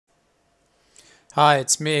Hi,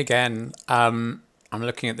 it's me again. I'm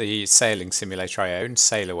looking at the sailing simulator I own,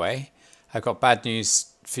 Sailaway. I've got bad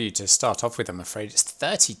news for you to start off with, I'm afraid. It's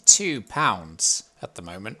 £32 at the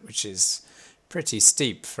moment, which is pretty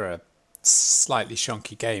steep for a slightly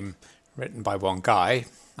shonky game written by one guy.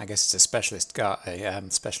 I guess it's a specialist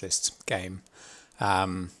specialist game.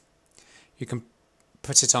 You can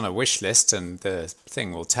put it on a wish list, and the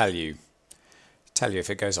thing will tell you if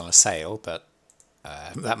it goes on a sale, but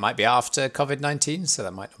that might be after COVID-19, so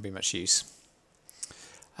that might not be much use.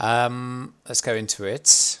 Let's go into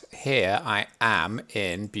it. Here I am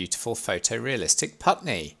in beautiful photorealistic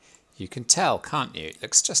Putney. You can tell, can't you? It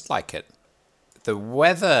looks just like it. The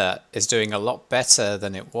weather is doing a lot better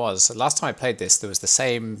than it was. Last time I played this, there was the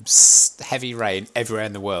same heavy rain everywhere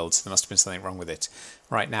in the world. So there must have been something wrong with it.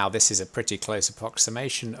 Right now, this is a pretty close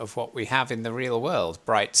approximation of what we have in the real world.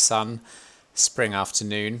 Bright sun, spring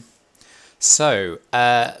afternoon. So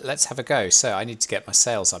let's have a go. So I need to get my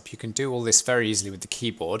sails up. You can do all this very easily with the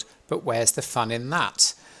keyboard, but where's the fun in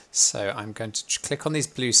that? So I'm going to click on these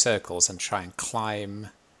blue circles and try and climb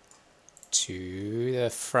to the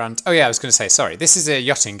front. Oh yeah, I was going to say, sorry, this is a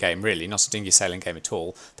yachting game really, not a dinghy sailing game at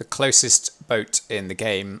all. The closest boat in the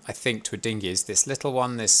game, I think, to a dinghy is this little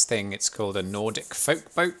one, this thing. It's called a Nordic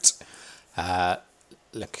folk boat.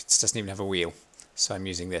 Look, it doesn't even have a wheel. So I'm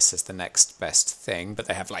using this as the next best thing, but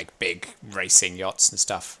they have like big racing yachts and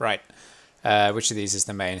stuff. Right, which of these is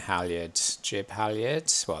the main halyard? Jib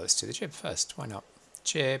halyard? Well, let's do the jib first. Why not?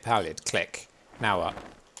 Jib halyard, click. Now what?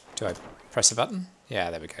 Do I press a button?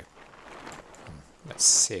 Yeah, there we go. Let's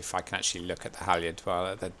see if I can actually look at the halyard while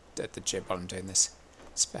at the jib while I'm doing this.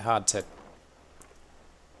 It's a bit hard to...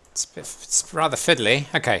 It's rather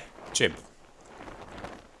fiddly. Okay, jib.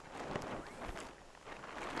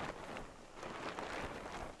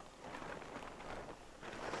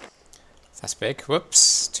 That's big.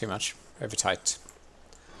 Whoops, too much. Over tight.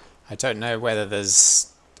 I don't know whether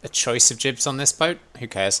there's a choice of jibs on this boat. Who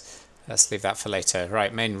cares? Let's leave that for later.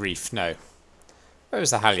 Right, main reef. No. Where was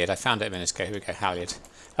the halyard? I found it a minute ago. Here we go, halyard.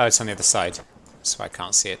 Oh, it's on the other side, so I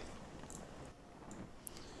can't see it.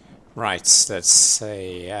 Right, let's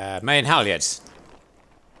say main halyard.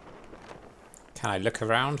 Can I look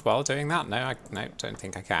around while doing that? No, no, don't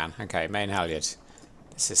think I can. Okay, main halyard.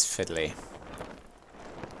 This is fiddly.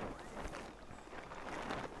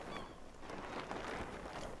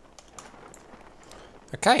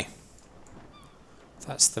 Okay,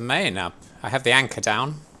 that's the main up. I have the anchor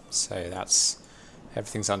down, so that's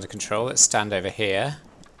everything's under control. Let's stand over here.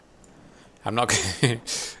 I'm not going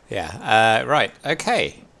yeah, right,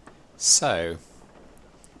 okay. So,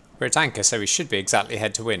 we're at anchor, so we should be exactly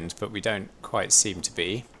head to wind, but we don't quite seem to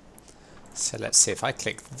be. So let's see if I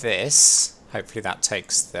click this. Hopefully that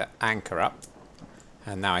takes the anchor up.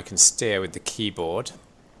 And now I can steer with the keyboard.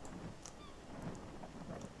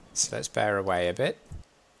 So let's bear away a bit.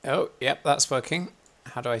 Oh, yep, that's working.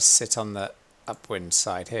 How do I sit on the upwind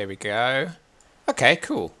side? Here we go. Okay,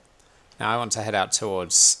 cool. Now I want to head out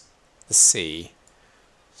towards the sea.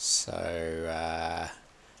 So,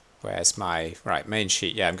 where's my... Right, main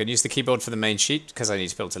sheet. Yeah, I'm going to use the keyboard for the main sheet because I need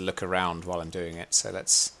to be able to look around while I'm doing it. So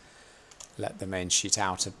let's let the main sheet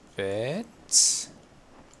out a bit.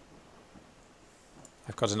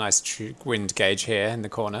 I've got a nice wind gauge here in the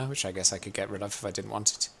corner, which I guess I could get rid of if I didn't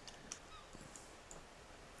want it.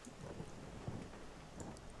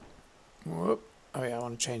 Whoop. Oh yeah, I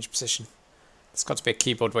want to change position. There's got to be a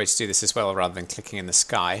keyboard way to do this as well, rather than clicking in the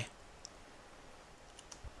sky.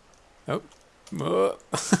 Oh.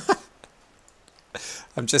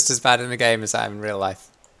 I'm just as bad in the game as I am in real life.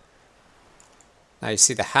 Now you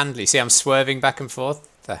see the handling. You see I'm swerving back and forth?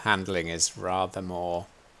 The handling is rather more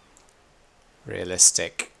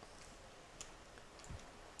realistic.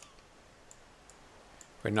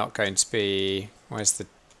 We're not going to be... Where's the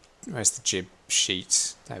jib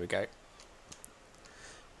sheet? There we go.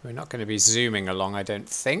 We're not going to be zooming along, I don't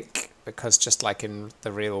think, because just like in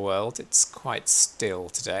the real world, it's quite still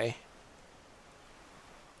today.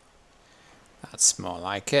 That's more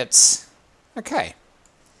like it. Okay.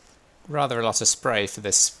 Rather a lot of spray for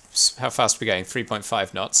this. How fast are we going?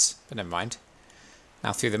 3.5 knots, but never mind.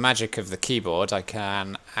 Now through the magic of the keyboard, I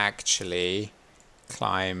can actually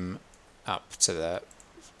climb up to the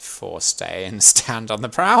forestay and stand on the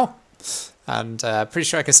prow. And pretty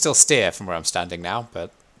sure I can still steer from where I'm standing now, but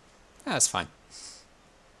that's fine.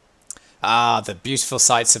 Ah, the beautiful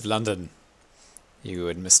sights of London. You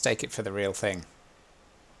would mistake it for the real thing.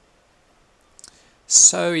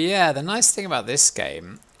 So yeah, the nice thing about this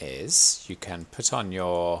game is you can put on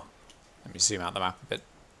your... Let me zoom out the map a bit.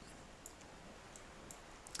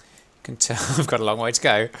 You can tell I've got a long way to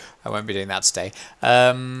go. I won't be doing that today.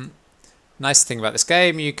 Nice thing about this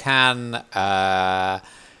game, you can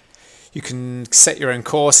set your own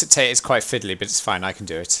course. It's quite fiddly, but it's fine. I can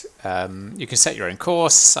do it. You can set your own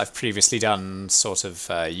course. I've previously done sort of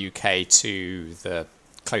UK to the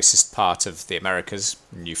closest part of the Americas,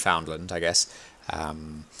 Newfoundland, I guess.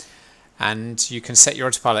 And you can set your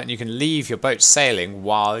autopilot, and you can leave your boat sailing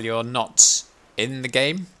while you're not in the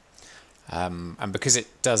game. And because it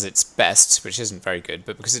does its best, which isn't very good,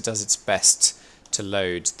 but because it does its best to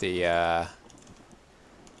load the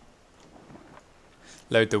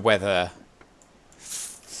weather.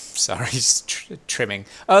 Sorry, trimming.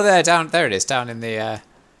 Oh, there it is, down in the.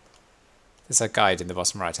 There's a guide in the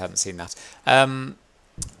bottom right. I hadn't seen that.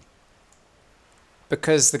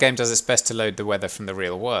 Because the game does its best to load the weather from the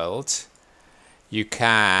real world, you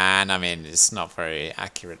can. I mean, it's not very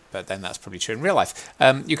accurate, but then that's probably true in real life.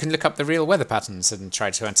 You can look up the real weather patterns and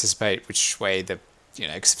try to anticipate which way the.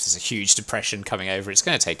 Because if there's a huge depression coming over, it's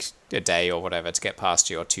going to take a day or whatever to get past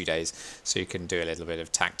you, or 2 days. So you can do a little bit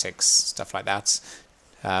of tactics, stuff like that.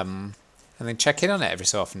 And then check in on it every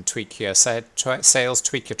so often. Tweak your sails,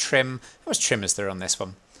 tweak your trim. How much trim is there on this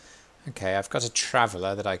one? Okay, I've got a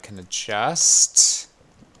traveller that I can adjust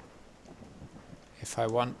if I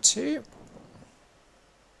want to.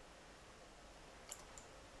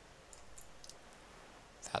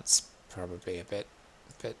 That's probably a bit,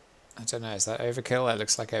 I don't know, is that overkill? That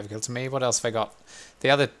looks like overkill to me. What else have I got? The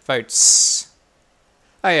other boats.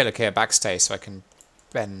 Oh yeah, look here, backstay, so I can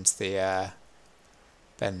bend the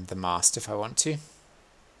mast if I want to.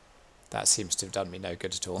 That seems to have done me no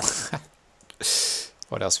good at all.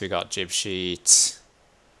 What else have we got? Jib sheet.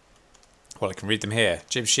 Well, I can read them here.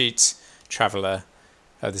 Jib sheet, traveller.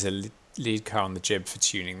 Oh, there's a lead car on the jib for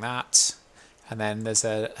tuning that. And then there's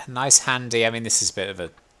a nice handy. I mean, this is a bit of a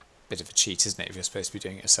cheat, isn't it, if you're supposed to be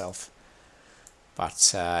doing it yourself?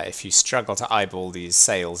 But if you struggle to eyeball these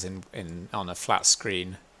sails on a flat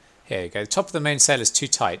screen, here you go. The top of the main sail is too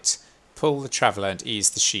tight. Pull the traveller and ease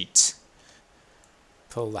the sheet.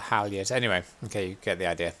 Pull the halyard. Anyway, okay, you get the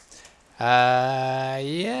idea.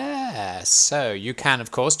 Yeah, so you can,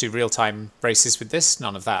 of course, do real-time races with this.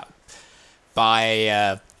 None of that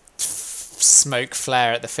by smoke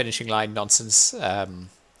flare at the finishing line nonsense.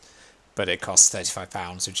 But it costs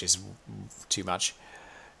 £35, which is too much.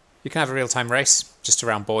 You can have a real-time race, just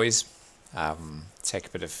around buoys. Take a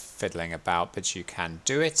bit of fiddling about, but you can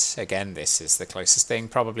do it. Again, this is the closest thing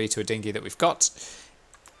probably to a dinghy that we've got.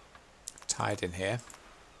 Tied in here.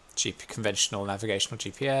 Conventional navigational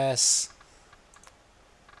GPS.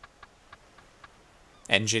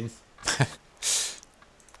 Engine.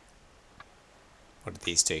 What do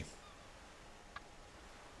these do?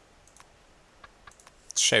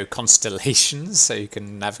 Show constellations, so you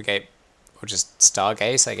can navigate, or just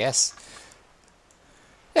stargaze, I guess.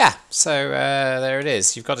 Yeah, so there it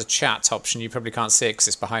is. You've got a chat option. You probably can't see it because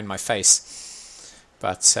it's behind my face.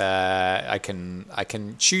 But I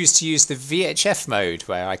can choose to use the VHF mode,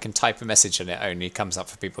 where I can type a message and it only comes up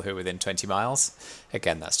for people who are within 20 miles.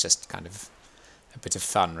 Again, that's just kind of a bit of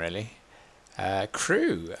fun, really.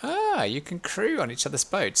 Crew. Ah, you can crew on each other's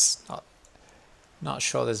boats. Not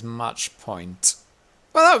sure there's much point.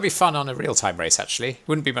 Well, that would be fun on a real-time race, actually.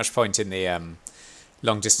 Wouldn't be much point in the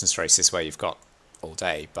long-distance races where you've got all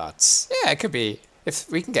day. But, yeah, it could be.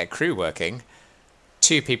 If we can get crew working,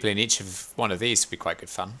 2 people in each of one of these would be quite good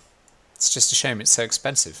fun. It's just a shame it's so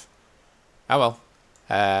expensive. Oh, well.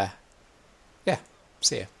 Yeah,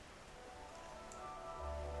 see ya.